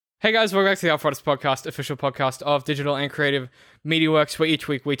Hey guys, welcome back to the Outriders Podcast, official podcast of Digital and Creative Media Works, where each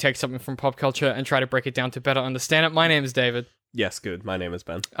week we take something from pop culture and try to break it down to better understand it. My name is David. Yes, good. My name is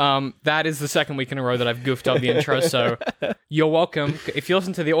Ben. That is the second week in a row that I've goofed up the intro, so you're welcome. If you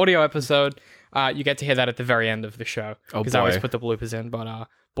listen to the audio episode, you get to hear that at the very end of the show. Because I always put the bloopers in, but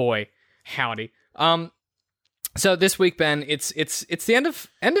boy, howdy. So this week, Ben, it's the end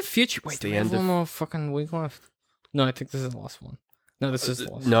of Future. Wait, do we have one more fucking week left? No, I think this is the last one. No, this is the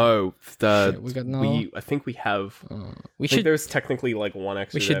last one. No, we got no. I think we have. We should. There's technically like one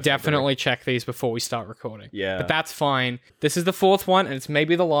extra. We should definitely check these before we start recording. Yeah, but that's fine. This is the fourth one, and it's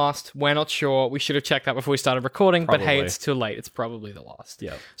maybe the last. We're not sure. We should have checked that before we started recording. Probably. But hey, it's too late. It's probably the last.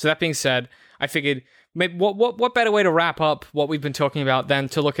 Yeah. So that being said, I figured maybe what better way to wrap up what we've been talking about than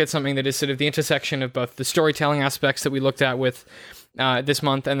to look at something that is sort of the intersection of both the storytelling aspects that we looked at with this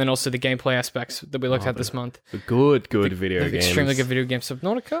month, and then also the gameplay aspects that we looked at this month. The good video games. Extremely good video game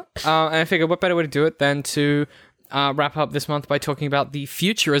Subnautica. And I figured what better way to do it than to wrap up this month by talking about the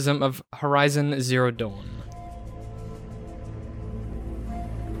futurism of Horizon Zero Dawn.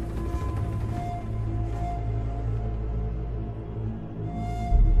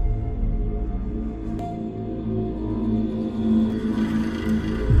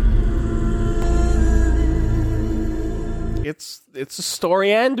 It's a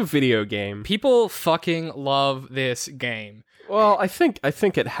story and a video game. People fucking love this game. Well, I think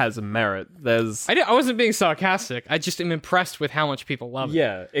it has a merit. I wasn't being sarcastic. I just am impressed with how much people love it.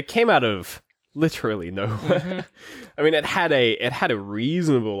 Yeah, it came out of literally nowhere. Mm-hmm. I mean, it had a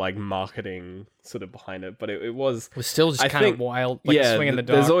reasonable like marketing sort of behind it, but it was still just kind of wild, like a swing in the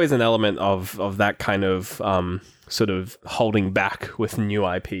dark. There's always an element of that kind of sort of holding back with new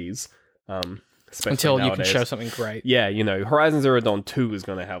IPs. Until nowadays. You can show something great. Yeah, you know, Horizon Zero Dawn 2 is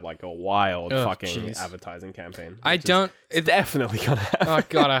going to have like a wild advertising campaign. It's definitely going to have. Oh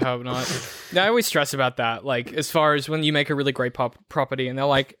god, I hope not. I always stress about that, like as far as when you make a really great property and they're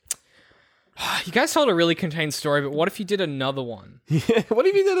like, you guys told a really contained story, but what if you did another one? Yeah, what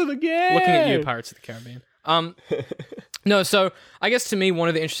if you did it again? Looking at you, Pirates of the Caribbean. No, so I guess to me, one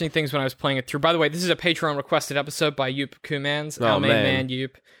of the interesting things when I was playing it through, by the way, this is a Patreon requested episode by Yoop Kumans, our main man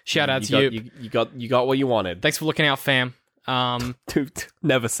Yoop. Shout out to Yoop. You got what you wanted. Thanks for looking out, fam. Dude,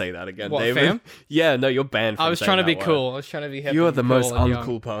 never say that again, what, David. Fam? Yeah, no, you're banned from I was trying to be cool. I was trying to be hip. You are the most cool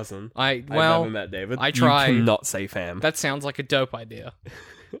uncool person I've ever met, David. I try. You cannot say fam. That sounds like a dope idea.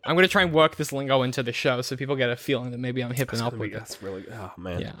 I'm going to try and work this lingo into the show so people get a feeling that maybe I'm hipping up with it. That's really... Oh,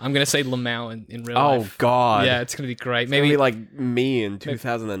 man. Yeah, I'm going to say Lamau in real life. Oh, God. Yeah, it's going to be great. Maybe be like me in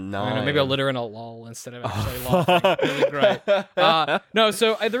 2009. I don't know, maybe I'll litter in a lol instead of actually laughing. Really great. No,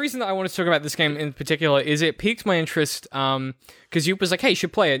 so the reason that I wanted to talk about this game in particular is it piqued my interest because Yoop was like, hey, you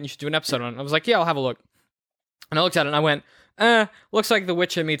should play it and you should do an episode on it. I was like, yeah, I'll have a look. And I looked at it and I went, looks like The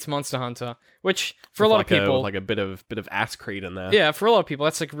Witcher meets Monster Hunter, which for a lot of people, like a bit of Ascreed in there. Yeah, for a lot of people,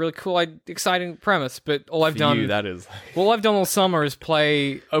 that's like a really cool, exciting premise. But all I've done all summer is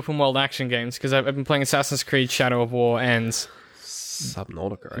play open world action games because I've been playing Assassin's Creed: Shadow of War and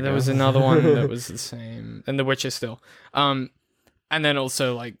Subnautica. There was another one that was the same, and The Witcher still. And then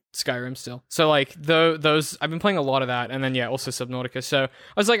also like Skyrim still. So like those I've been playing a lot of that, and then also Subnautica. So I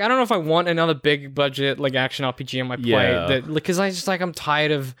was like, I don't know if I want another big budget like action RPG on my plate because I just like I'm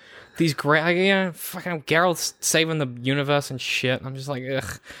tired of these great fucking Geralt saving the universe and shit. I'm just like,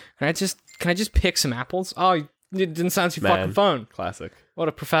 ugh. Can I just pick some apples? Oh, it didn't sound too fucking fun. Classic. What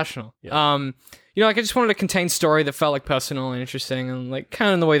a professional. Yeah. Like I just wanted a contained story that felt like personal and interesting and like kind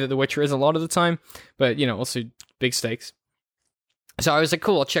of in the way that The Witcher is a lot of the time, but also big stakes. So I was like,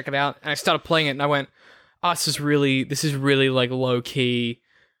 cool, I'll check it out. And I started playing it and I went, this is really like low key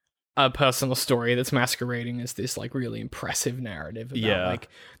a personal story that's masquerading as this like really impressive narrative about like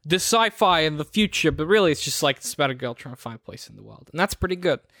the sci-fi and the future, but really it's just like it's about a girl trying to find a place in the world. And that's pretty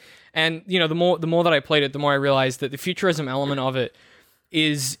good. And the more that I played it, the more I realized that the futurism element of it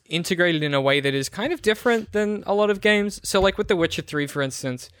is integrated in a way that is kind of different than a lot of games. So like with The Witcher 3, for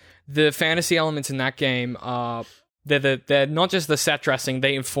instance, the fantasy elements in that game are they're not just the set dressing,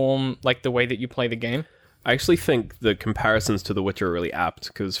 they inform like the way that you play the game. I actually think the comparisons to The Witcher are really apt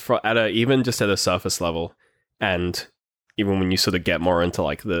because even just at a surface level, and even when you sort of get more into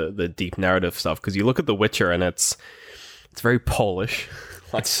like the deep narrative stuff, because you look at The Witcher and it's very Polish.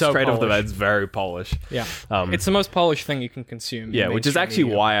 Like, it's so straight Polish. off the bat, it's very Polish. Yeah, it's the most Polish thing you can consume. Yeah, which is actually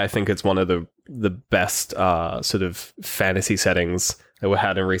why I think it's one of the best sort of fantasy settings that we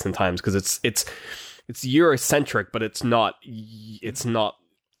had in recent times, because it's Eurocentric, but it's not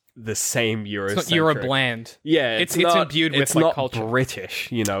the same Eurocentric. It's not Euro bland. Yeah, It's imbued with, it's like, not culture. British,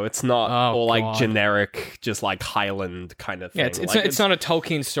 you know. It's not Oh, all like God. generic, just like Highland kind of thing. Yeah, it's Like, not a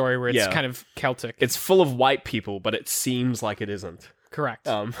Tolkien story where it's Yeah. kind of Celtic. it's full of white people, but it seems like it isn't. Correct.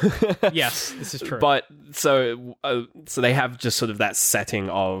 Yes, this is true. But so they have just sort of that setting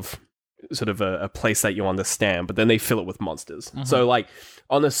of sort of a place that you understand, but then they fill it with monsters. Mm-hmm. So like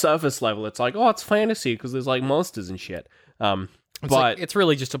on the surface level, it's like, oh, it's fantasy because there's like monsters and shit. But it's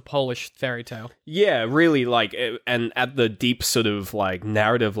really just a Polish fairy tale. yeah, really, like, and at the deep sort of like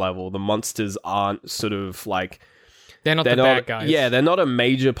narrative level, the monsters aren't sort of like They're not the bad guys. Yeah, they're not a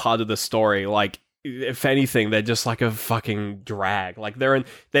major part of the story. Like, if anything, they're just like a fucking drag. Like they're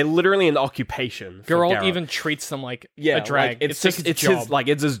literally an occupation. For Geralt Geralt. even treats them like Yeah, a drag. like, it's like just his job.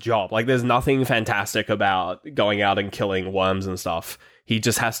 it's his job. Like there's nothing fantastic about going out and killing worms and stuff. He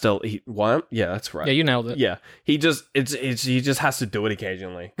just has to worm. Yeah, that's right. Yeah, you nailed it. Yeah, he just he just has to do it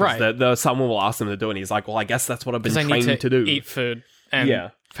occasionally. 'Cause Right. someone will ask him to do it, and he's like, "Well, I guess that's what I've been Because I need trained to do." eat food and Yeah.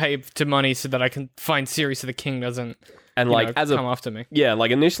 pay to money so that I can find Ciri so the king doesn't And you like know, as come a after me. yeah,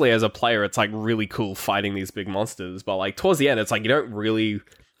 like initially as a player, it's like really cool fighting these big monsters, but like towards the end, it's like you don't really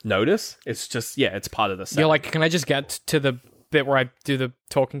notice. It's just it's part of the set. You're like, can I just get to the bit where I do the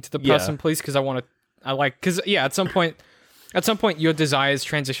talking to the Yeah. person, please? Because at some point, your desires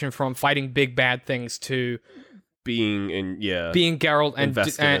transition from fighting big bad things to being in being Geralt and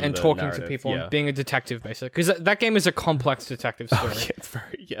Invested in and the talking narrative, to people yeah. and being a detective, basically. Because that game is a complex detective story. yeah, it's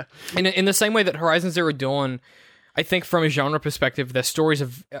very In the same way that Horizon Zero Dawn, I think from a genre perspective, their stories are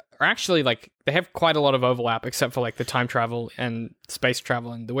actually like they have quite a lot of overlap, except for like the time travel and space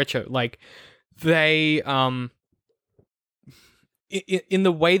travel and The Witcher. Like they, in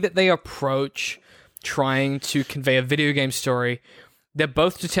the way that they approach trying to convey a video game story, they're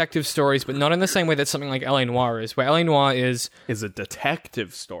both detective stories, but not in the same way that something like L.A. Noire is, where L.A. Noire is a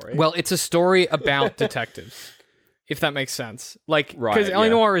detective story. well, it's a story about detectives, if that makes sense. Like, Right, because L.A.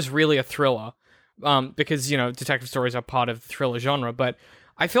 yeah. Noire is really a thriller, because, you know, detective stories are part of the thriller genre. But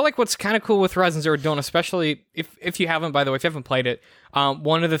I feel like what's kind of cool with Horizon Zero Dawn, especially if you haven't, by the way, if you haven't played it,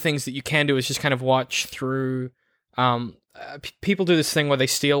 one of the things that you can do is just kind of watch through. People do this thing where they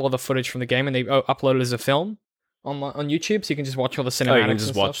steal all the footage from the game and they upload it as a film on YouTube, so you can just watch all the cinematics. you can just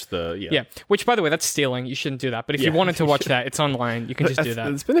and watch stuff. the Yeah, which, by the way, that's stealing. You shouldn't do that. But if you Yeah. wanted to watch that, it's online. You can just do that.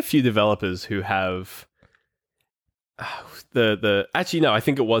 There's been a few developers who have actually no, I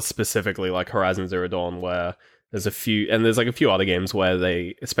think it was specifically like Horizon Zero Dawn where there's a few other games where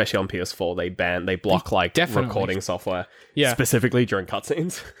they, especially on PS4, they block like Definitely. recording software Yeah. specifically during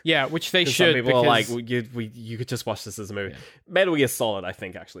cutscenes. Yeah, which they 'Cause should. some people are like, because- you could just watch this as a movie. Metal Gear Solid, I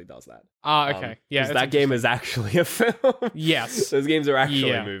think, actually does that. okay. Yeah, 'Cause that's that game is actually a film. Yes. Those games are actually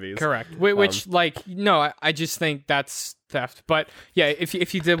yeah, movies. correct. Which like, no, I just think that's theft. But yeah,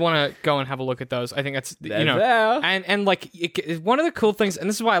 if you did want to go and have a look at those, I think that's They're you know, there. and like one of the cool things, and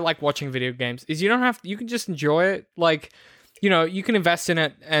this is why I like watching video games, is you can just enjoy it. Like, you know, you can invest in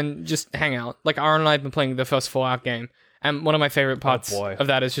it and just hang out. Like Aaron and I have been playing the first Fallout game. And one of my favorite parts boy. of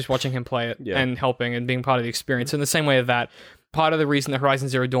that is just watching him play it Yeah. and helping and being part of the experience. In the same way of that, part of the reason that Horizon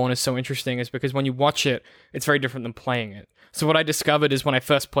Zero Dawn is so interesting is because when you watch it, it's very different than playing it. So what I discovered is when I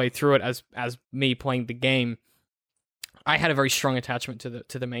first played through it as me playing the game, I had a very strong attachment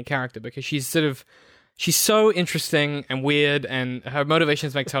to the main character because she's so interesting and weird, and her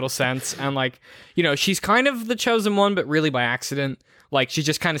motivations make total sense. And like, you know, she's kind of the chosen one, but really by accident. Like, she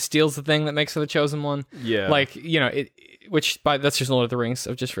just kind of steals the thing that makes her the chosen one. Yeah. Like, you know, that's just Lord of the Rings.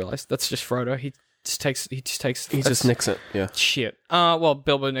 I've just realized that's just Frodo. He just takes. He just nicks it. Yeah. Shit. Well,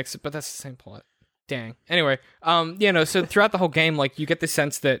 Bilbo nicks it, but that's the same plot. Dang. Anyway, so throughout the whole game, like, you get the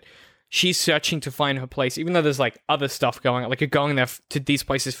sense that she's searching to find her place, even though there's like other stuff going on. Like, you're going there to these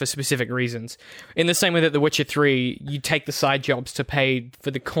places for specific reasons. In the same way that The Witcher 3, you take the side jobs to pay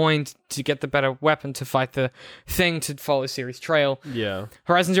for the coin to get the better weapon to fight the thing to follow Ciri's trail. Yeah.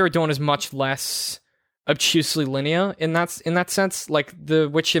 Horizon Zero Dawn is much less obtusely linear in that sense. Like, The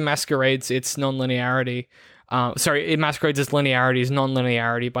Witcher masquerades its non-linearity. It masquerades its linearity as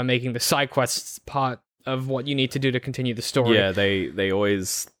non-linearity by making the side quests part of what you need to do to continue the story. Yeah,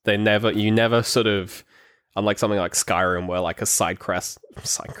 you never sort of, unlike something like Skyrim where like a side quest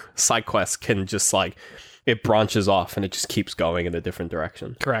can just like, it branches off and it just keeps going in a different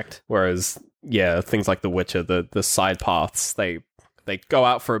direction. Correct. Whereas, yeah, things like The Witcher, the side paths, they go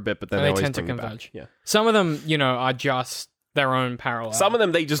out for a bit, but then And they they always tend to bring you converge. back. Yeah. Some of them, you know, are just their own parallel. Some of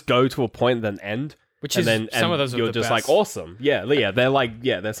them, they just go to a point and then end. Which and is then some of those are you're the just best. like, awesome. Yeah,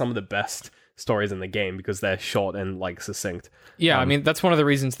 they're some of the best stories in the game because they're short and like succinct. Yeah, I mean, that's one of the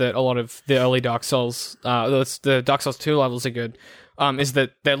reasons that a lot of the early Dark Souls, the Dark Souls 2 levels are good. is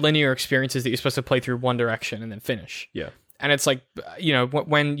that they're linear experiences that you're supposed to play through one direction and then finish. Yeah. And it's like, you know,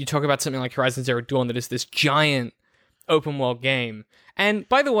 when you talk about something like Horizon Zero Dawn that is this giant open world game. And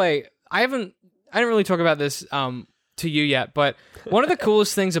by the way, I didn't really talk about this to you yet, but one of the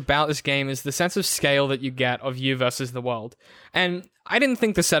coolest things about this game is the sense of scale that you get of you versus the world. And I didn't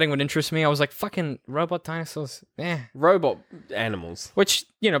think the setting would interest me. I was like, fucking robot dinosaurs, Robot animals. Which,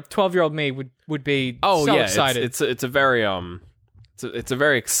 you know, 12-year-old me would be excited. It's a very it's a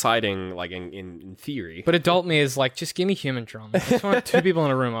very exciting, like, in theory. But adult me is like, just give me human drama. I just want two people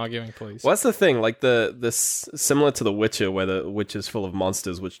in a room arguing, please. Well, that's the thing. Like, this similar to The Witcher, where the Witcher's full of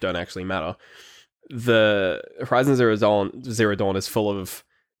monsters which don't actually matter. The Horizon Zero Dawn is full of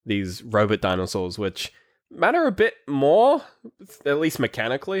these robot dinosaurs which matter a bit more, at least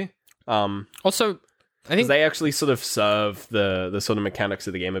mechanically. Also, I think they actually sort of serve the sort of mechanics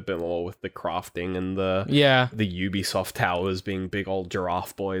of the game a bit more with the crafting and the Ubisoft towers being big old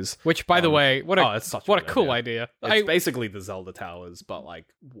giraffe boys. Which, by the way, what a cool idea. idea. It's basically the Zelda towers, but like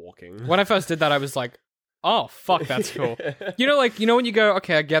walking. When I first did that, I was like, oh, fuck, that's cool. You know when you go,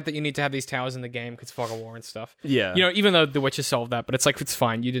 okay, I get that you need to have these towers in the game because fog of war and stuff. Yeah. You know, even though The Witcher solved that, but it's like, it's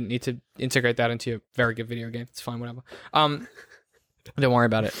fine. You didn't need to integrate that into a very good video game. It's fine, whatever. Don't worry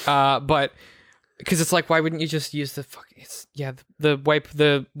about it. But because it's like, why wouldn't you just use the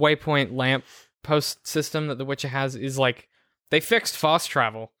waypoint lamp post system that The Witcher has is like, they fixed fast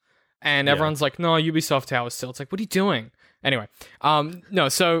travel. And everyone's like, no, Ubisoft towers still. It's like, what are you doing? Anyway, no,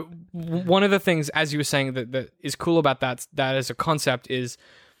 so one of the things, as you were saying, that is cool about that as a concept is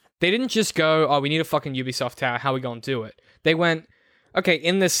they didn't just go, oh, we need a fucking Ubisoft tower, how are we going to do it? They went, okay,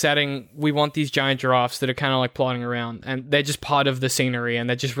 in this setting, we want these giant giraffes that are kind of like plodding around, and they're just part of the scenery, and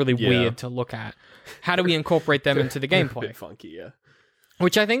they're just really weird to look at. How do we incorporate them into the gameplay? A bit funky, yeah.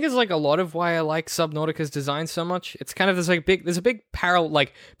 Which I think is like a lot of why I like Subnautica's design so much. It's kind of there's a big parallel,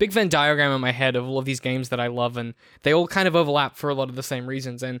 like big Venn diagram in my head of all of these games that I love, and they all kind of overlap for a lot of the same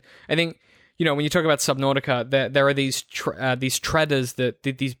reasons. And I think, you know, when you talk about Subnautica, there are these treaders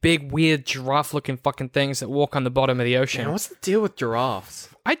these big weird giraffe looking fucking things that walk on the bottom of the ocean. Man, what's the deal with giraffes?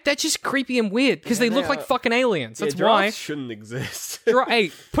 They're just creepy and weird because they look like fucking aliens. That's why giraffes shouldn't exist.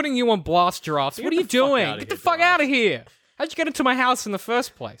 Hey, putting you on blast, giraffes. What are you doing? Get the fuck out of here! How'd you get into my house in the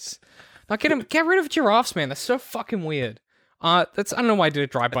first place? Now get rid of giraffes, man. They're so fucking weird. I don't know why I did a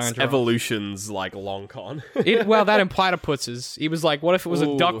drive-by on giraffes. Evolution's like long con. Well, that and platypuses. He was like, what if it was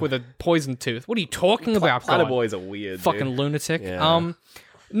a duck with a poison tooth? What are you talking about, Platyboys are weird, fucking dude. Lunatic. Yeah.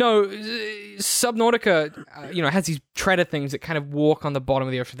 No, Subnautica, has these treader things that kind of walk on the bottom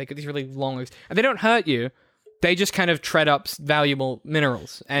of the ocean. They get these really long legs, and they don't hurt you. They just kind of tread up valuable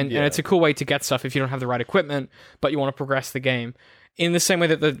minerals, and it's a cool way to get stuff if you don't have the right equipment, but you want to progress the game. In the same way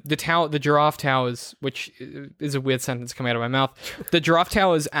that the giraffe towers, which is a weird sentence coming out of my mouth, the giraffe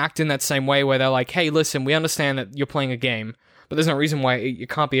towers act in that same way where they're like, hey, listen, we understand that you're playing a game, but there's no reason why it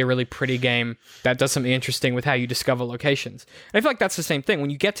can't be a really pretty game that does something interesting with how you discover locations. And I feel like that's the same thing.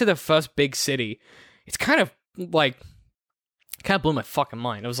 When you get to the first big city, it's kind of blew my fucking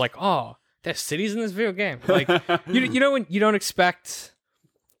mind. I was like, oh, there's cities in this video game. Like, you know when you don't expect...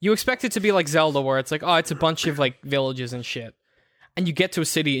 You expect it to be like Zelda, where it's like, oh, it's a bunch of, like, villages and shit. And you get to a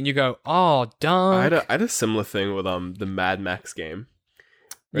city and you go, oh, dunk. I had a similar thing with the Mad Max game.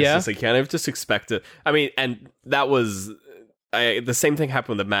 Yeah. It's just, like, kind of just expect it. I mean, and that was... the same thing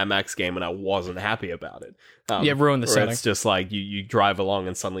happened with the Mad Max game, and I wasn't happy about it. Ruined the setting. It's just like you drive along,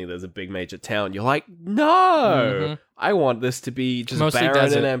 and suddenly there's a big major town. You're like, no, I want this to be just mostly barren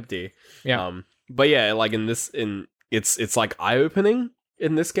desert and empty. Yeah. But yeah, like it's like eye opening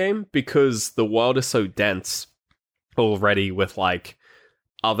in this game because the world is so dense already with like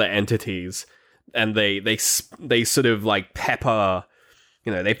other entities, and they sort of like pepper,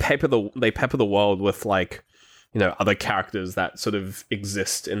 they pepper the world with like, other characters that sort of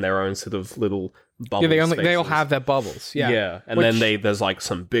exist in their own sort of little bubbles. Yeah, they all have their bubbles. Yeah. Yeah. And then there's like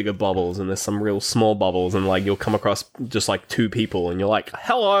some bigger bubbles and there's some real small bubbles, and like you'll come across just like two people and you're like,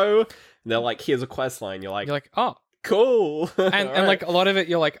 hello. And they're like, here's a quest line. You're like, oh, cool. And like a lot of it,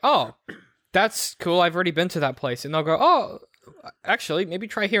 you're like, oh, that's cool. I've already been to that place. And they'll go, oh, actually, maybe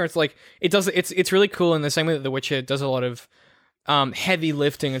try here. It's like, it's really cool in the same way that The Witcher does a lot of heavy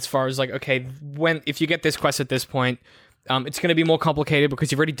lifting as far as like, okay, if you get this quest at this point, it's going to be more complicated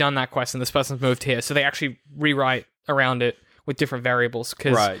because you've already done that quest and this person's moved here, so they actually rewrite around it with different variables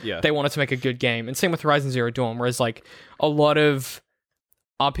because they wanted to make a good game. And same with Horizon Zero Dawn, whereas like a lot of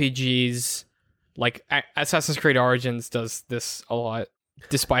RPGs, like Assassin's Creed Origins does this a lot,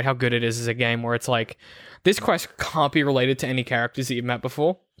 despite how good it is as a game, where it's like, this quest can't be related to any characters that you've met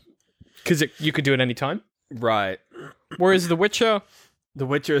before because you could do it anytime. Right. Whereas The Witcher, The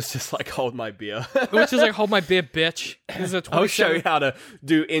Witcher is just like, hold my beer. The Witcher's like, hold my beer, bitch. This is a I'll show 27 you how to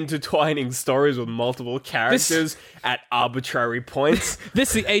do intertwining stories with multiple characters at arbitrary points.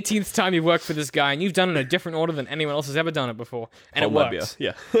 This is the 18th time you've worked for this guy, and you've done it in a different order than anyone else has ever done it before. And Hold it my works. beer.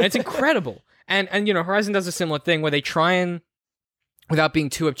 Yeah. And it's incredible. And you know, Horizon does a similar thing where they try and, without being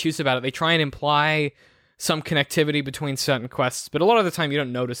too obtuse about it, they try and imply some connectivity between certain quests. But a lot of the time you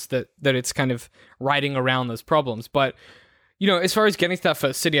don't notice that it's kind of riding around those problems. But, you know, as far as getting to that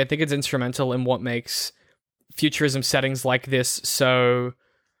first city, I think it's instrumental in what makes futurism settings like this so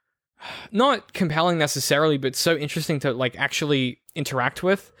not compelling necessarily, but so interesting to like actually interact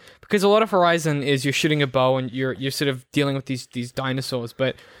with. Because a lot of Horizon is you're shooting a bow and you're sort of dealing with these dinosaurs,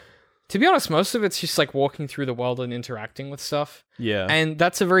 but to be honest, most of it's just like walking through the world and interacting with stuff. Yeah. And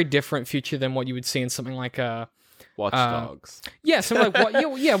that's a very different future than what you would see in something like Watch Dogs. yeah, something like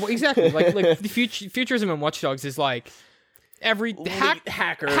what? Yeah, well, exactly. Like the futurism in Watch Dogs is like every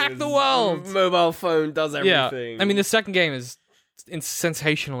Hackers, hack the world. Mobile phone does everything. Yeah, I mean the second game is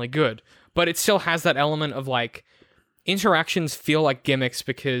sensationally good, but it still has that element of like interactions feel like gimmicks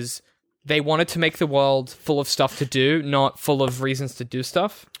because they wanted to make the world full of stuff to do, not full of reasons to do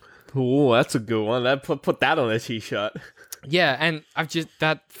stuff. Ooh, that's a good one. That put that on a t-shirt. Yeah, and I've just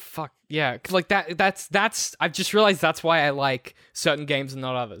like that's I've just realized that's why I like certain games and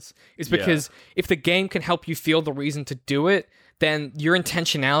not others. It's because if the game can help you feel the reason to do it, then your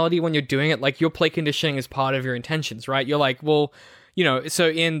intentionality when you're doing it, like your play conditioning is part of your intentions, right? You're like, well, you know, so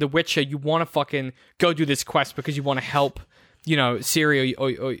in The Witcher, you want to fucking go do this quest because you want to help, you know, Ciri or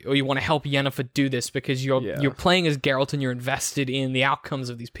you want to help Yennefer do this because you're playing as Geralt and you're invested in the outcomes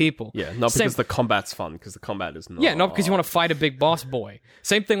of these people. Yeah, not because the combat's fun, because the combat is not. Yeah, not because you want to fight a big boss boy.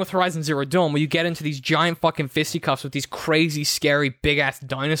 Same thing with Horizon Zero Dawn, where you get into these giant fucking fisticuffs with these crazy, scary, big-ass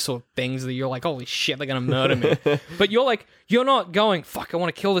dinosaur things that you're like, holy shit, they're gonna murder me. But you're not going, fuck, I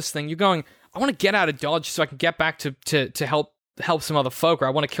want to kill this thing. You're going, I want to get out of Dodge so I can get back to help some other folk, or I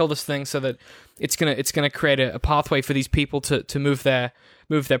want to kill this thing so that it's gonna create a pathway for these people to move their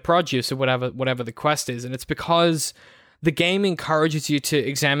produce or whatever the quest is. And it's because the game encourages you to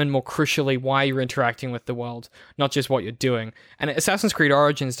examine more crucially why you're interacting with the world, not just what you're doing. And Assassin's Creed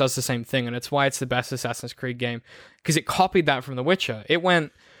Origins does the same thing, and it's why it's the best Assassin's Creed game, because it copied that from The Witcher. It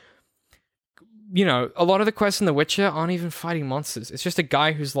went, you know, a lot of the quests in The Witcher aren't even fighting monsters. It's just a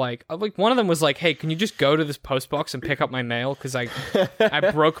guy who's like one of them was like, hey, can you just go to this post box and pick up my mail? Because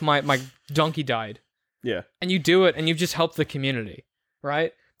I broke my donkey died. Yeah. And you do it, and you've just helped the community,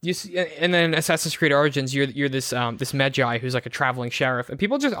 right? You see, and then Assassin's Creed Origins, you're this Magi who's like a traveling sheriff, and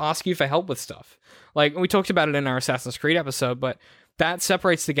people just ask you for help with stuff. Like, we talked about it in our Assassin's Creed episode, but that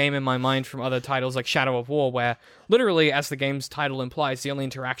separates the game in my mind from other titles like Shadow of War, where literally, as the game's title implies, the only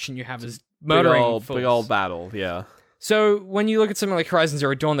interaction you have is murdering big old battle. Yeah. So when you look at something like Horizon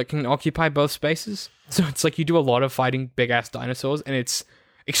Zero Dawn that can occupy both spaces, so it's like you do a lot of fighting big ass dinosaurs, and it's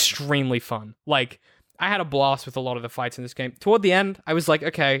extremely fun. Like, I had a blast with a lot of the fights in this game. Toward the end, I was like,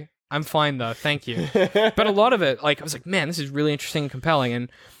 okay, I'm fine though, thank you. But a lot of it, like, I was like, man, this is really interesting and compelling.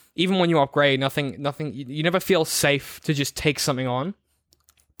 And even when you upgrade, nothing, you never feel safe to just take something on,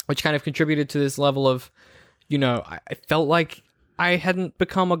 which kind of contributed to this level of, you know, I felt like I hadn't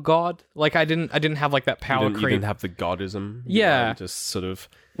become a god. Like, I didn't have like that power creep. You didn't have the godism. Yeah. Just sort of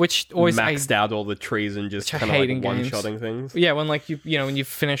which always maxed out all the trees and just kind of like one-shotting things. Yeah, when like you know when you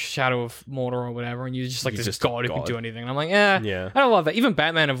finish Shadow of Mordor or whatever, and you're just like this god who can do anything. And I'm like, yeah, I don't love that. Even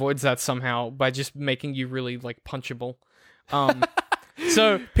Batman avoids that somehow by just making you really like punchable.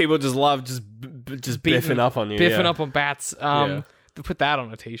 So people just love just biffing up on you, biffing up on bats. To put that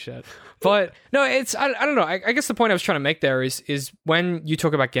on a t-shirt. But no, it's I don't know. I guess the point I was trying to make there is when you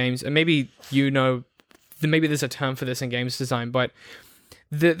talk about games, and maybe you know, maybe there's a term for this in games design, but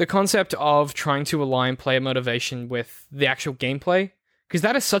the concept of trying to align player motivation with the actual gameplay, because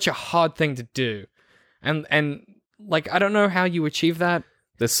that is such a hard thing to do, and like I don't know how you achieve that.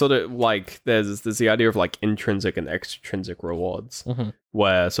 There's sort of like there's the idea of like intrinsic and extrinsic rewards,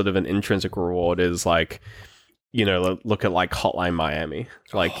 where sort of an intrinsic reward is like, you know, look at like Hotline Miami.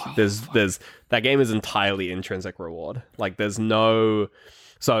 Like there's that game is entirely intrinsic reward. Like there's no,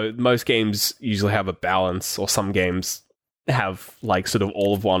 so most games usually have a balance, or some games have like sort of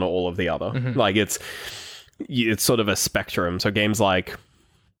all of one or all of the other. Like it's sort of a spectrum. So games like,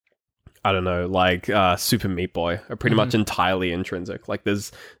 I don't know, like Super Meat Boy are pretty much entirely intrinsic. Like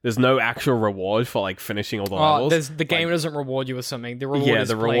there's no actual reward for like finishing all the levels. The game doesn't reward you with something. The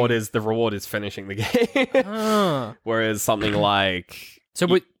reward is the reward is finishing the game. Whereas something like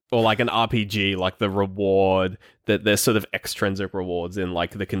or like an RPG, like the reward that there's sort of extrinsic rewards in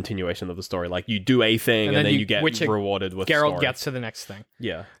like the continuation of the story. Like you do a thing and then you get rewarded with Geralt story. gets to the next thing.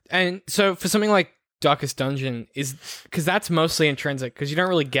 Yeah. And so for something like Darkest Dungeon is because that's mostly intrinsic because you don't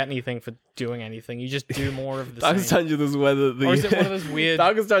really get anything for doing anything. You just do more of the Darkest same. Dungeon is where the Or is it one of those weird?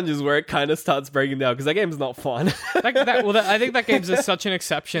 Darkest Dungeon is where it kind of starts breaking down because that game's not fun. I think that game's just such an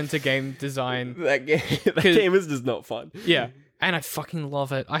exception to game design. that game is just not fun. Yeah, and I fucking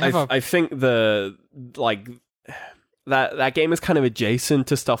love it. I think the like that game is kind of adjacent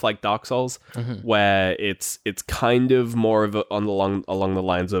to stuff like Dark Souls, where it's kind of more of along the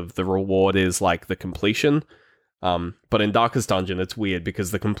lines of the reward is like the completion. But in Darkest Dungeon, it's weird because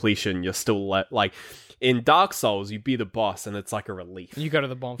the completion you're still like in Dark Souls, you beat the boss and it's like a relief. You go to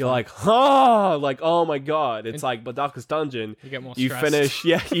the bonfire. You're like, oh my god! It's like, but Darkest Dungeon, you get more stressed.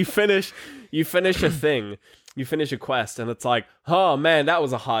 You finish a thing. You finish a quest and it's like, oh man, that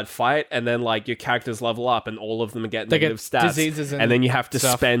was a hard fight. And then like your characters level up and all of them get negative stats. Diseases and then you have to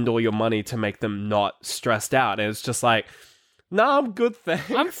stuff. spend all your money to make them not stressed out. And it's just like, no, I'm good,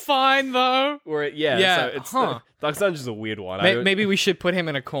 thanks. I'm fine though. So it's Dark Dungeon's a weird one. Maybe we should put him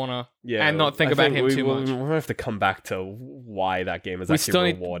in a corner and not think about him too much. We'll have to come back to why that game is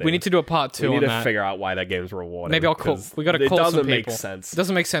actually rewarding. We need to do a part 2 on that. We need to figure out why that game's rewarding. Maybe I'll call. We got to call some people. It doesn't make sense. It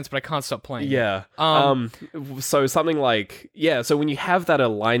doesn't make sense, but I can't stop playing. Yeah. So something like so when you have that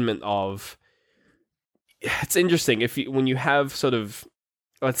alignment of, it's interesting when you have sort of,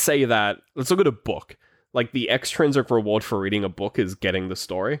 let's look at a book. Like the extrinsic reward for reading a book is getting the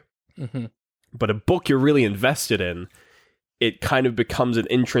story. Mm-hmm. But a book you're really invested in, it kind of becomes an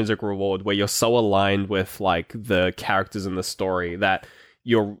intrinsic reward where you're so aligned with like the characters in the story that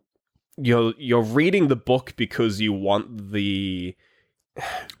you're reading the book because you want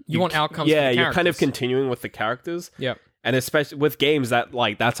want outcomes. Yeah, for the you're kind of continuing with the characters. Yep. And especially with games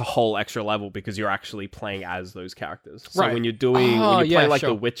that's a whole extra level because you're actually playing as those characters. So right. when you're playing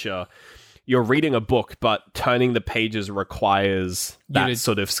The Witcher, you're reading a book, but turning the pages requires that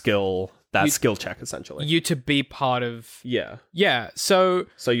sort of skill. Skill check, essentially. You to be part of... Yeah. Yeah, so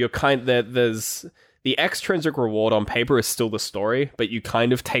you're there's... The extrinsic reward on paper is still the story, but you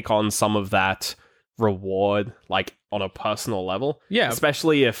kind of take on some of that reward, like, on a personal level. Yeah.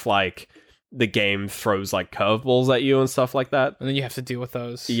 Especially if, like, the game throws, like, curveballs at you and stuff like that. And then you have to deal with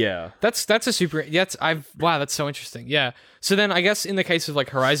those. Yeah. That's a super... Wow, that's so interesting. Yeah. So then, I guess, in the case of, like,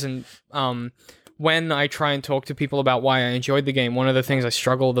 Horizon... when I try and talk to people about why I enjoyed the game, one of the things I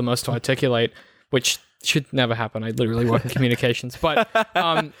struggle the most to articulate, which should never happen, I literally work in communications, but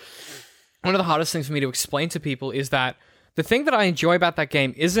one of the hardest things for me to explain to people is that the thing that I enjoy about that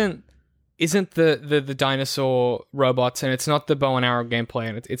game isn't the dinosaur robots, and it's not the bow and arrow gameplay,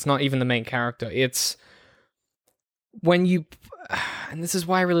 and it's not even the main character. It's when you... And this is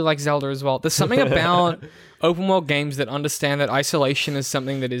why I really like Zelda as well. There's something about open world games that understand that isolation is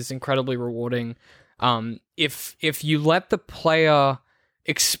something that is incredibly rewarding. If you let the player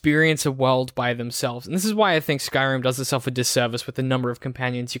experience a world by themselves, and this is why I think Skyrim does itself a disservice with the number of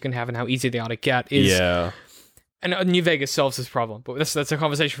companions you can have and how easy they are to get. And New Vegas solves this problem, but that's a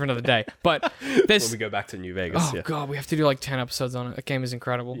conversation for another day. But when we go back to New Vegas, God, we have to do like 10 episodes on it. That game is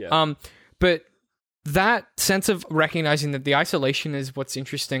incredible. Yeah. But that sense of recognizing that the isolation is what's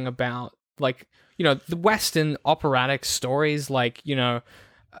interesting about, like, you know, the Western operatic stories, like, you know,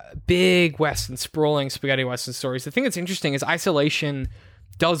 big Western, sprawling spaghetti Western stories. The thing that's interesting is isolation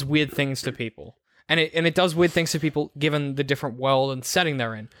does weird things to people. And it does weird things to people given the different world and setting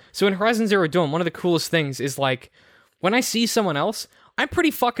they're in. So in Horizon Zero Dawn, one of the coolest things is, like, when I see someone else, I'm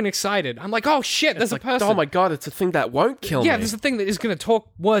pretty fucking excited. I'm like, oh shit, there's a person. Oh my god, it's a thing that won't kill me. Yeah, there's a thing that is going to talk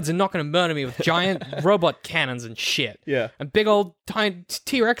words and not going to murder me with giant robot cannons and shit. Yeah. And big old tiny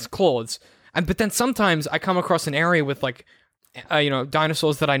T-Rex claws. But then sometimes I come across an area with, like,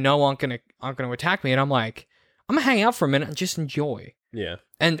 dinosaurs that I know aren't going to attack me, and I'm like, I'm going to hang out for a minute and just enjoy. Yeah.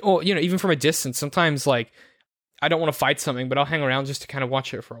 Or, you know, even from a distance, sometimes, like, I don't want to fight something, but I'll hang around just to kind of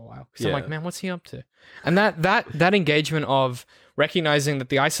watch it for a while. Because I'm like, man, what's he up to? And that engagement of recognizing that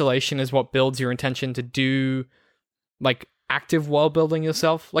the isolation is what builds your intention to do, like, active world building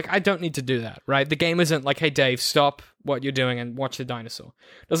yourself. Like, I don't need to do that, right? The game isn't like, hey, Dave, stop what you're doing and watch the dinosaur.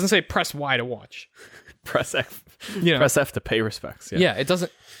 It doesn't say press Y to watch. Press F. You know? Press F to pay respects. Yeah, it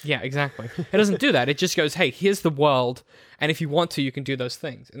doesn't... Yeah, exactly. It doesn't do that. It just goes, hey, here's the world, and if you want to, you can do those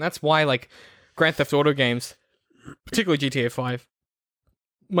things. And that's why, like, Grand Theft Auto games, particularly GTA 5,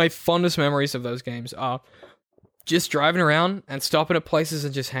 my fondest memories of those games are just driving around and stopping at places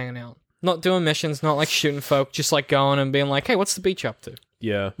and just hanging out. Not doing missions, not, like, shooting folk, just, like, going and being like, hey, what's the beach up to?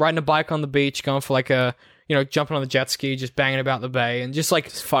 Yeah. Riding a bike on the beach, going for, like, a jumping on the jet ski, just banging about the bay, and just like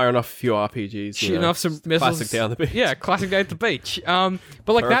Just firing off a few RPGs. shooting off some missiles. Classic day on the beach. Yeah, classic day at the beach. But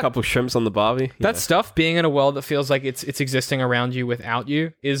like Throw a that, couple shrimps on the barbie. that stuff being in a world that feels like it's existing around you without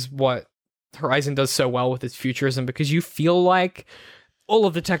you is what Horizon does so well with its futurism, because you feel like all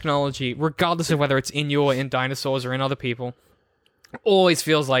of the technology, regardless of whether it's in you or in dinosaurs or in other people, always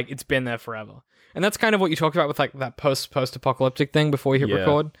feels like it's been there forever. And that's kind of what you talked about with like that post-apocalyptic thing before you hit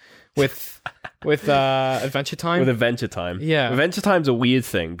record with Adventure Time. With Adventure Time. Yeah. Adventure Time's a weird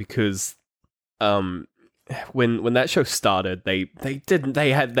thing because when that show started, they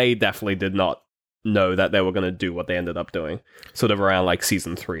definitely did not know that they were going to do what they ended up doing, sort of around like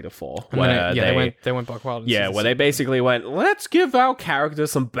season 3 to 4, And where they went buck wild. where they basically went, let's give our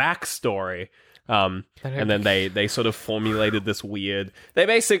characters some backstory. And then they sort of formulated this weird, they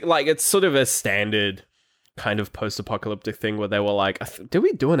basically, like, it's sort of a standard kind of post-apocalyptic thing where they were like, did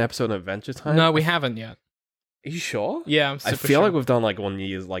we do an episode on Adventure Time? No, we haven't yet. Are you sure? Yeah, I'm I super feel sure. like we've done like one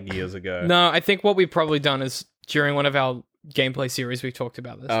years ago. No, I think what we've probably done is during one of our gameplay series we talked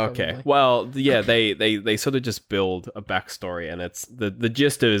about this. Okay. probably. Well, yeah, they sort of just build a backstory, and it's the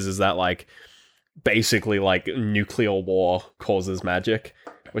gist is that like basically like nuclear war causes magic,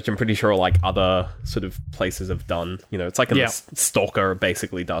 which I'm pretty sure like other sort of places have done. It's like in the Stalker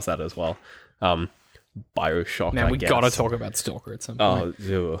basically does that as well. BioShock. Man, I we guess. gotta talk about Stalker at some point.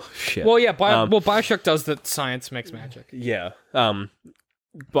 Oh, shit. Well, yeah, BioShock does that. Science makes magic. Yeah.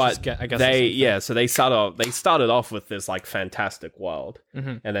 But I guess so they started off with this like fantastic world,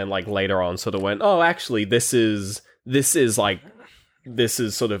 Mhm. and then like later on sort of went, oh, actually this is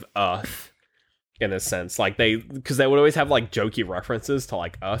sort of Earth in a sense, like because they would always have like jokey references to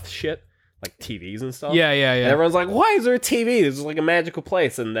like Earth shit, like TVs and stuff. Yeah. And everyone's like, why is there a TV? This is like a magical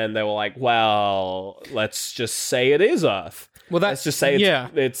place. And then they were like, well, let's just say it is Earth. Well, Let's just say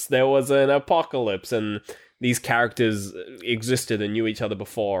there was an apocalypse and these characters existed and knew each other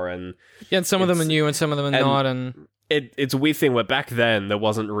before. And and some of them are new and some of them are not. And it's a weird thing where back then there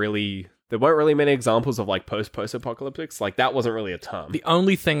weren't really many examples of like post-apocalyptics. Like that wasn't really a term. the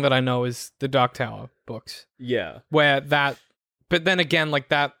only thing that I know is the Dark Tower books, Yeah. where that. But then again, like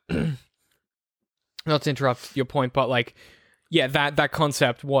that. Not to interrupt your point, but like, yeah, that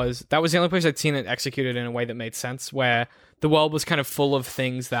concept was the only place I'd seen it executed in a way that made sense, where the world was kind of full of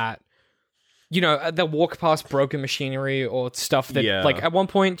things that, they walk past broken machinery or stuff that, like at one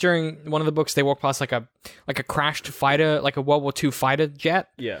point during one of the books, they walk past like a crashed fighter, like a World War II fighter jet,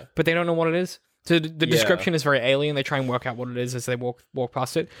 Yeah. but they don't know what it is. So the description is very alien. They try and work out what it is as they walk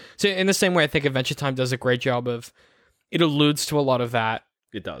past it. So in the same way, I think Adventure Time does a great job of, it alludes to a lot of that.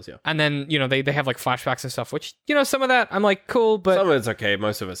 It does, yeah. And then, they have like flashbacks and stuff, which, some of that I'm like, cool, but Some of it's okay.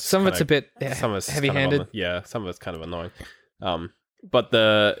 Most of it's some of it's a bit some of it's heavy-handed. Some of it's kind of annoying. But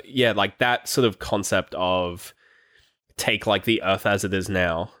like that sort of concept of take like the Earth as it is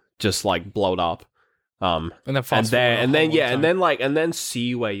now, just like blow it up. And then and then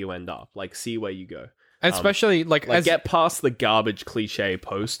see where you end up, like see where you go. And especially like get past the garbage cliche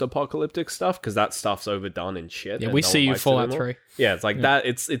post-apocalyptic stuff, because that stuff's overdone and shit. Yeah, and we no see one you likes it Fallout anymore. 3. Yeah, it's like that.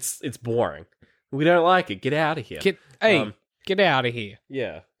 It's boring. We don't like it. Get out of here. Get out of here.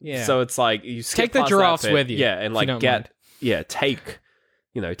 Yeah. Yeah. So it's like you skip Take the past giraffes that bit, with you, Yeah, and if like you don't mind.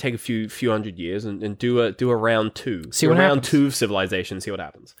 take a few hundred years and do a round 2. See Do what a round happens. 2 of civilization. See what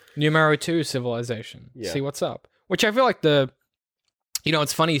happens. Numero 2 civilization. Yeah. See what's up. Which I feel like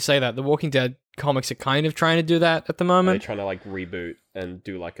it's funny you say that. The Walking Dead comics are kind of trying to do that at the Are they moment. trying to like reboot and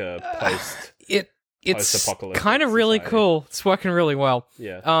do like a post? It's post-apocalyptic kind of really society. cool. It's working really well.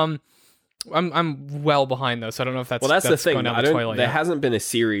 Yeah. I'm well behind though, so I don't know if that's Well, that's the thing. Going down the toilet There yet. hasn't been a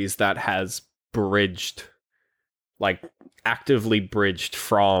series that has bridged, like actively bridged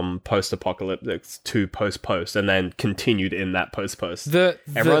from post-apocalyptic to post, and then continued in that post.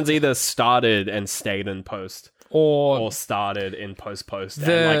 Everyone's either started and stayed in post, or started in post,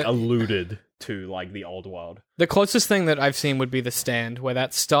 and like alluded to like the old world. The closest thing that I've seen would be The Stand, where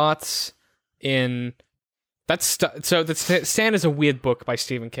that starts in. So The Stand is a weird book by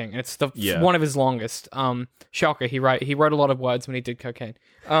Stephen King, and it's one of his longest. Shocker, he wrote a lot of words when he did cocaine.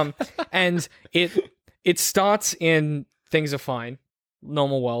 And it starts in things are fine,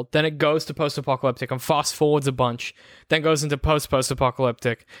 normal world. Then it goes to post-apocalyptic and fast forwards a bunch. Then goes into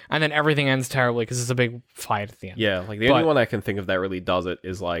post-apocalyptic, and then everything ends terribly because there's a big fight at the end. Yeah, like the only one I can think of that really does it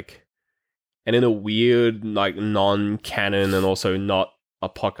is like, and in a weird like non-canon and also not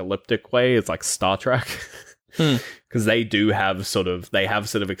apocalyptic way, it's like Star Trek. Because they have sort of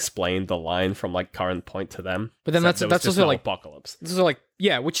explained the line from like current point to them. But then that's also like apocalypse. This is like,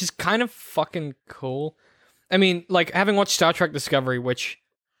 yeah, which is kind of fucking cool. I mean, like having watched Star Trek Discovery, which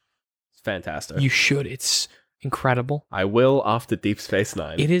fantastic. You should. It's incredible. I will after Deep Space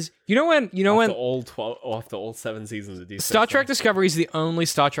Nine. It is. You know when After all 7 seasons of Deep Space Star Trek Nine. Discovery is the only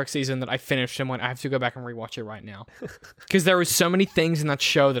Star Trek season that I finished and went, I have to go back and rewatch it right now. Because there were so many things in that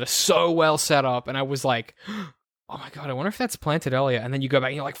show that are so well set up, and I was like, oh my god, I wonder if that's planted earlier. And then you go back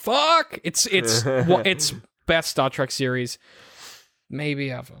and you're like, fuck! It's best Star Trek series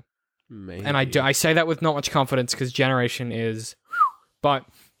maybe ever. Maybe. And I say that with not much confidence because Generation is... But...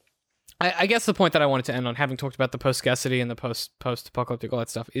 I guess the point that I wanted to end on, having talked about the post-scarcity and the post-apocalyptic, all that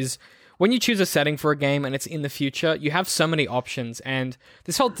stuff, is when you choose a setting for a game and it's in the future, you have so many options. And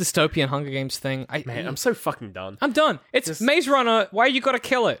this whole dystopian Hunger Games thing... I'm so fucking done. I'm done. It's Maze Runner. Why you gotta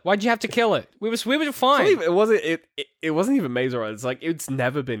kill it? Why'd you have to kill it? We were fine. It wasn't even Maze Runner. It's like, it's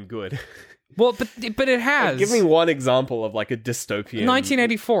never been good. Well, but it has. Give me one example of like a dystopian...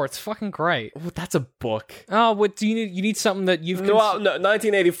 1984. It's fucking great. Well, that's a book. Oh, what do you need? You need something that you've... No,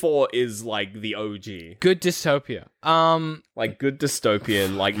 1984 is like the OG. Good dystopia. Like good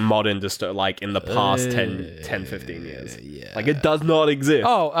dystopian, like modern dystopia, like in the past 10, 15 years. Yeah. Like it does not exist.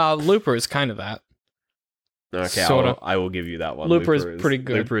 Oh, Looper is kind of that. Okay, sorta. I will give you that one. Looper is pretty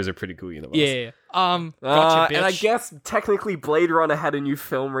good. Looper is a pretty cool universe. Yeah. Gotcha, bitch. And I guess technically Blade Runner had a new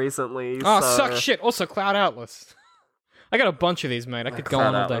film recently. Oh, so... suck shit. Also, Cloud Atlas. I got a bunch of these, mate. I could go on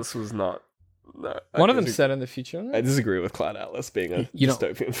all day. Cloud Atlas was not... No, One of them set in the future. I disagree with Cloud Atlas being a You know-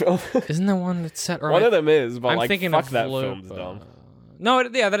 dystopian film. Isn't there one that's set right? One of them is, but I'm like, thinking fuck of that Looper. film's dumb. No,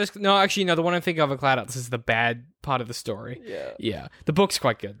 that is... No, actually, no. The one I'm thinking of Cloud Atlas is the bad part of the story. Yeah. Yeah. The book's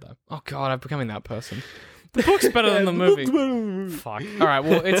quite good, though. Oh, God, I'm becoming that person. The book's better than the movie. Fuck. All right,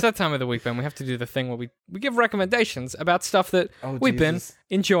 well, it's that time of the week, Ben. We have to do the thing where we give recommendations about stuff that we've been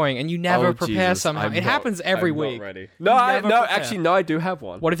enjoying, and you never prepare somehow. It happens every week. Ready. Actually, no, I do have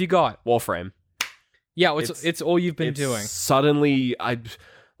one. What have you got? Warframe. Yeah, it's all you've been doing. Suddenly, I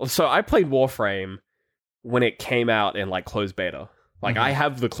played Warframe when it came out in like closed beta. Like I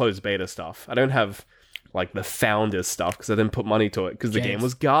have the closed beta stuff. I don't have like the founders stuff because I didn't put money to it because the game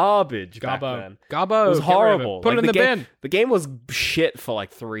was garbage back then. Garbo. It was horrible. Put it in the bin. The game was shit for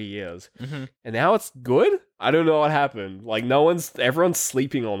like 3 years, and now it's good. I don't know what happened. Like everyone's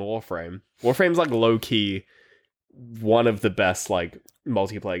sleeping on Warframe. Warframe's like low key one of the best like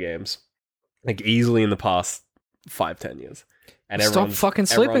multiplayer games, like easily in the past 5-10 years. And stop fucking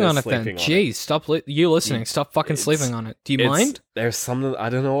sleeping on it then. Jeez, stop you listening. Stop fucking sleeping on it. Do you mind? There's something, I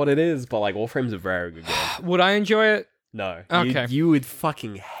don't know what it is, but like Warframe's a very good game. Would I enjoy it? No. Okay. You would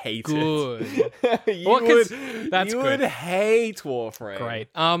fucking hate it. That's you good. would hate Warframe. Great.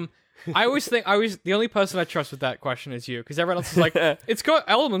 I always think the only person I trust with that question is you, because everyone else is like, it's got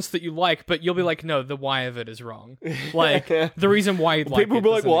elements that you like, but you'll be like, no, the why of it is wrong. Like the reason why you'd like people it.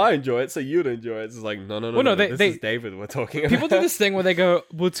 People be like, well, I enjoy it, so you'd enjoy it. It's like, no. This is David we're talking about. People do this thing where they go,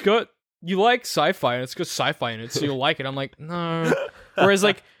 well, it's got, you like sci-fi, and it's got sci-fi in it, so you'll like it. I'm like, no. Whereas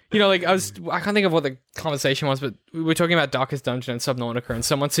like, you know, like I can't think of what the conversation was, but we were talking about Darkest Dungeon and Subnautica, and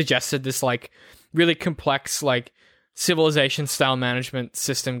someone suggested this like really complex like Civilization style management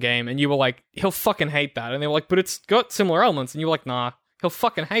system game, and you were like, he'll fucking hate that, and they were like, but it's got similar elements, and you were like, nah, he'll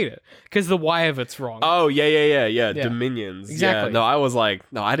fucking hate it because the why of it's wrong. Oh yeah. Dominions. Exactly. Yeah, no, I was like,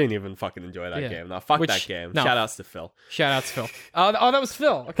 no, I didn't even fucking enjoy that game. No, fuck that game. No. Shout outs to Phil. Oh, that was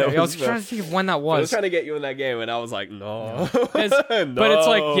Phil. Okay, That I was was trying to think of when that was. I was trying to get you in that game, and I was like, no. But it's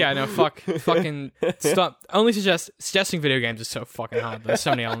like, yeah, no, fucking stop. Only suggesting video games is so fucking hard. There's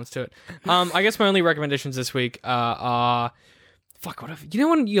so many elements to it. I guess my only recommendations this week are,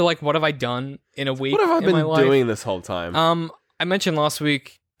 when you're like, what have I done in a week? What have I in my been life? doing this whole time? I mentioned last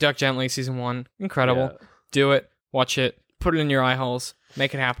week, Dirk Gently season 1, incredible. Yeah. Do it, watch it, put it in your eye holes,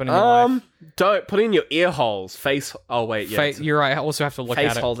 make it happen in your life. Don't put it in your ear holes, face. Oh wait, yeah. Your eye also have to look face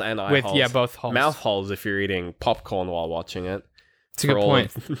at it holes and eye with holes. Yeah, both holes. Mouth holes if you're eating popcorn while watching it. It's a good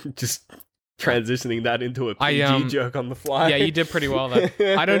point. Just transitioning that into a PG joke on the fly. Yeah, you did pretty well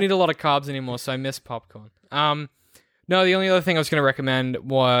there. I don't eat a lot of carbs anymore, so I miss popcorn. No, the only other thing I was going to recommend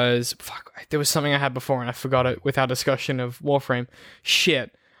was... there was something I had before and I forgot it with our discussion of Warframe.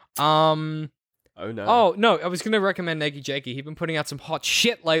 Shit. Oh, no. Oh, no, I was going to recommend Negi Jakey. He's been putting out some hot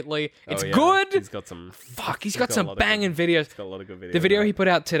shit lately. It's yeah. good. He's got some... He's got some banging videos. He's got a lot of good videos. The video he put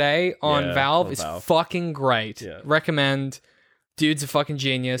out today on Valve on is Valve. fucking great. Yeah. Recommend. Dude's a fucking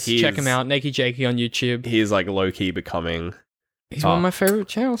genius. Check him out. Negi Jakey on YouTube. He's like low-key becoming... He's one of my favorite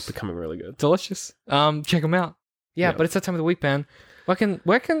channels. Becoming really good. Delicious. Check him out. Yeah, but it's that time of the week, man.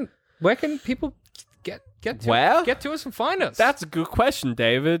 Where can people get to us and find us? That's a good question,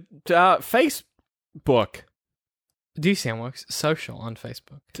 David. Facebook. DCMworks social on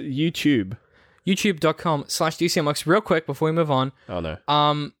Facebook. YouTube. YouTube.com/DCMworks. Real quick before we move on. Oh no.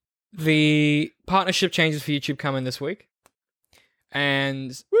 the partnership changes for YouTube coming this week.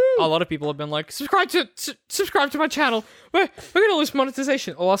 And a lot of people have been like, subscribe to my channel. We're going to lose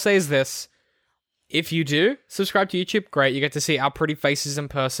monetization. All I'll say is this. If you do subscribe to YouTube, great. You get to see our pretty faces in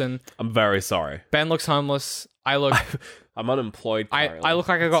person. I'm very sorry. Ben looks homeless. I look... I'm unemployed currently. I look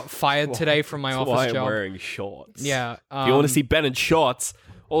like I got fired today from my office That's why job. I'm wearing shorts. Yeah. If you want to see Ben in shorts,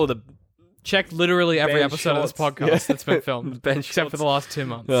 all of the... Check literally every Ben episode of this shorts. podcast that's been filmed. Ben except shorts. for the last 2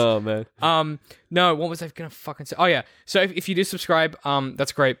 months. Oh, man. No, what was I gonna fucking say? Oh yeah. So if you do subscribe,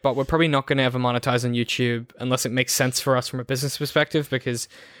 that's great, but we're probably not gonna ever monetize on YouTube unless it makes sense for us from a business perspective, because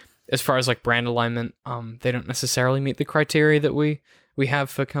as far as like brand alignment, they don't necessarily meet the criteria that we have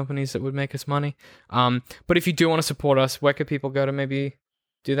for companies that would make us money. But if you do want to support us, where could people go to maybe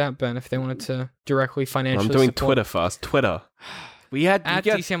do that, Ben, if they wanted to directly financially I'm doing support? Twitter first. Twitter. We had... At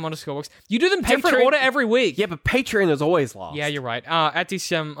you got- DCM_works. You do them different Patreon- order every week. Yeah, but Patreon is always last. Yeah, you're right. At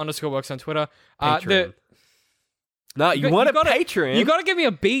DCM_works on Twitter. Patreon. No, you want a Patreon? You gotta give me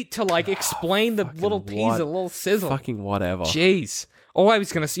a beat to like explain the little piece what? of little sizzle. Fucking whatever. Jeez. Oh, I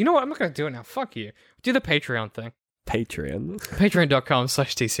was gonna say, you know what? I'm not gonna do it now. Fuck you. Do the Patreon thing. Patreon.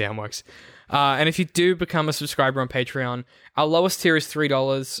 Patreon.com/DCMworks. And if you do become a subscriber on Patreon, our lowest tier is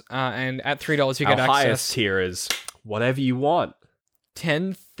 $3. And at $3 you get Our access highest tier is whatever you want.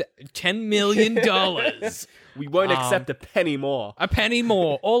 $10 million. We won't accept a penny more. A penny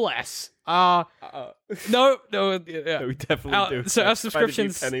more or less. No. Yeah. We definitely do. So our Quite a few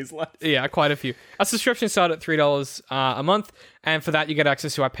subscriptions, pennies left. yeah, quite a few. Our subscriptions start at $3 a month, and for that you get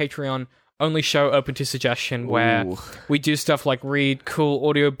access to our Patreon only show, Open to Suggestion, where Ooh. we do stuff like read cool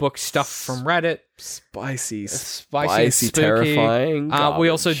audiobook stuff from Reddit. Spicy, and spooky. terrifying. We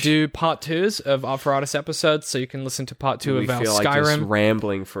also garbage. do part 2s of After Artists episodes, so you can listen to part 2 We of our feel like just Skyrim.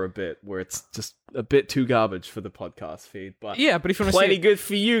 rambling for a bit, where it's just a bit too garbage for the podcast feed. But Yeah, but if you want to plenty see, good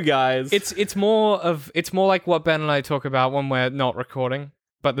for you guys. it's more like what Ben and I talk about when we're not recording.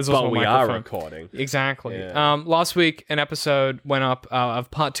 But there's also but a we microphone. are recording. Exactly. Yeah. Last week, an episode went up of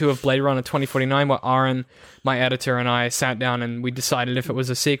part 2 of Blade Runner 2049, where Aaron, my editor, and I sat down and we decided if it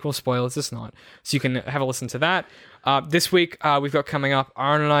was a sequel. Spoilers, it's not. So you can have a listen to that. This week, we've got coming up,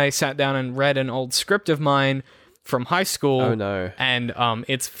 Aaron and I sat down and read an old script of mine from high school. Oh no. And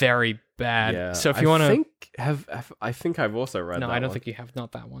it's very bad. Yeah. So if you want to... I think I've also read No, that I don't one. think you have.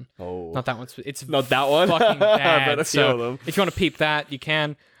 Not that one. Oh. Not that one. It's Not that one? fucking bad. Better So feel them. if you want to peep that, you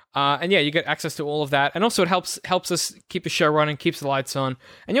can. And yeah, you get access to all of that. And also it helps us keep the show running, keeps the lights on.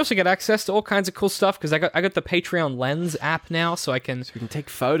 And you also get access to all kinds of cool stuff, because I got the Patreon Lens app now, so I can... We can take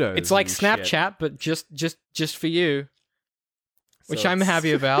photos. It's like and Snapchat, shit. but just for you, which So I'm it's-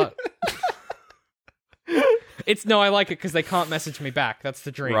 happy about. I like it because they can't message me back. That's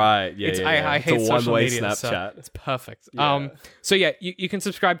the dream. Right, yeah, It's, yeah, I yeah. hate It's a social one-way media. So Snapchat. it's perfect. Yeah. So yeah, you can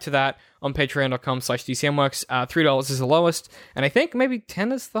subscribe to that on patreon.com/DCMworks. $3 is the lowest, and I think maybe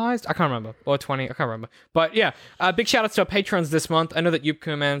 10 is the highest. I can't remember, or 20. I can't remember. But yeah, big shout outs to our patrons this month. I know that Yup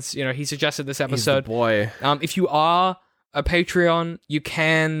Kumans, he suggested this He's the episode. boy. If you are a Patreon, you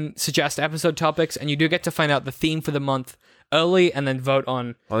can suggest episode topics, and you do get to find out the theme for the month early, and then vote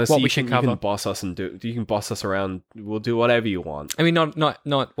on Honestly, what we you should can cover. boss us and you can boss us around. We'll do whatever you want. I mean,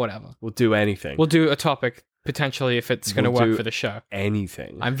 not whatever. We'll do anything. We'll do a topic potentially if it's going to We'll work do for the show.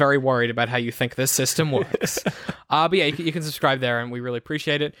 anything. I'm very worried about how you think this system works. But yeah, you can subscribe there, and we really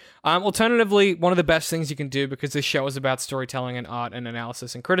appreciate it. Alternatively, one of the best things you can do, because this show is about storytelling and art and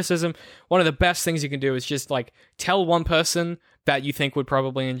analysis and criticism, one of the best things you can do is just like tell one person that you think would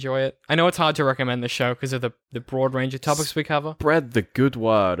probably enjoy it. I know it's hard to recommend the show because of the broad range of topics we cover. Spread the good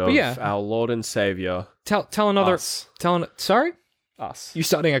word of yeah. our Lord and Savior. Tell another... Us. Sorry? Us. You're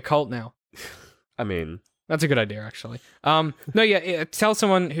starting a cult now. I mean, That's a good idea, actually. No, yeah, tell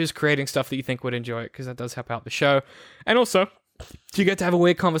someone who's creating stuff that you think would enjoy it, because that does help out the show. And also, you get to have a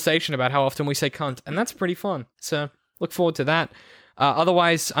weird conversation about how often we say cunt, and that's pretty fun. So, look forward to that.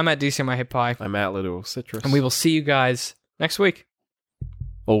 Otherwise, I'm at DCM I Hit Pie, I'm at Little Citrus. and we will see you guys next week.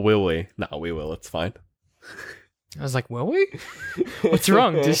 Or will we? No, we will. It's fine. I was like, will we? What's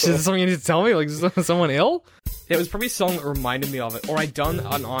wrong? Is there something you need to tell me? Like, is someone ill? It was probably a song that reminded me of it. Or I done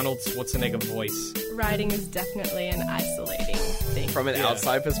an Arnold Schwarzenegger voice. Writing is definitely an isolating thing. From an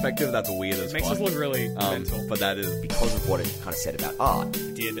outside perspective, that's weird as Makes fuck. us look really mental. But that is because of what it kind of said about art.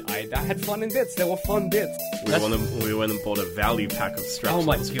 I had fun in bits. There were fun bits. We went and bought a value pack of straps. Oh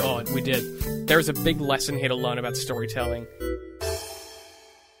my god, we did. There's a big lesson here to learn about storytelling.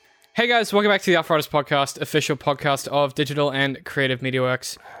 Hey guys, welcome back to the Arthritis Podcast, official podcast of Digital and Creative Media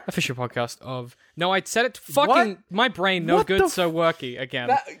Works, official podcast of... No, I said it fucking... What? My brain, no What good, the so worky again.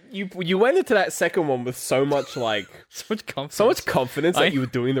 You went into that second one with so much like So much confidence. so much confidence that you were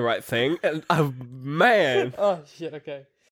doing the right thing, and oh man, Oh, shit, okay.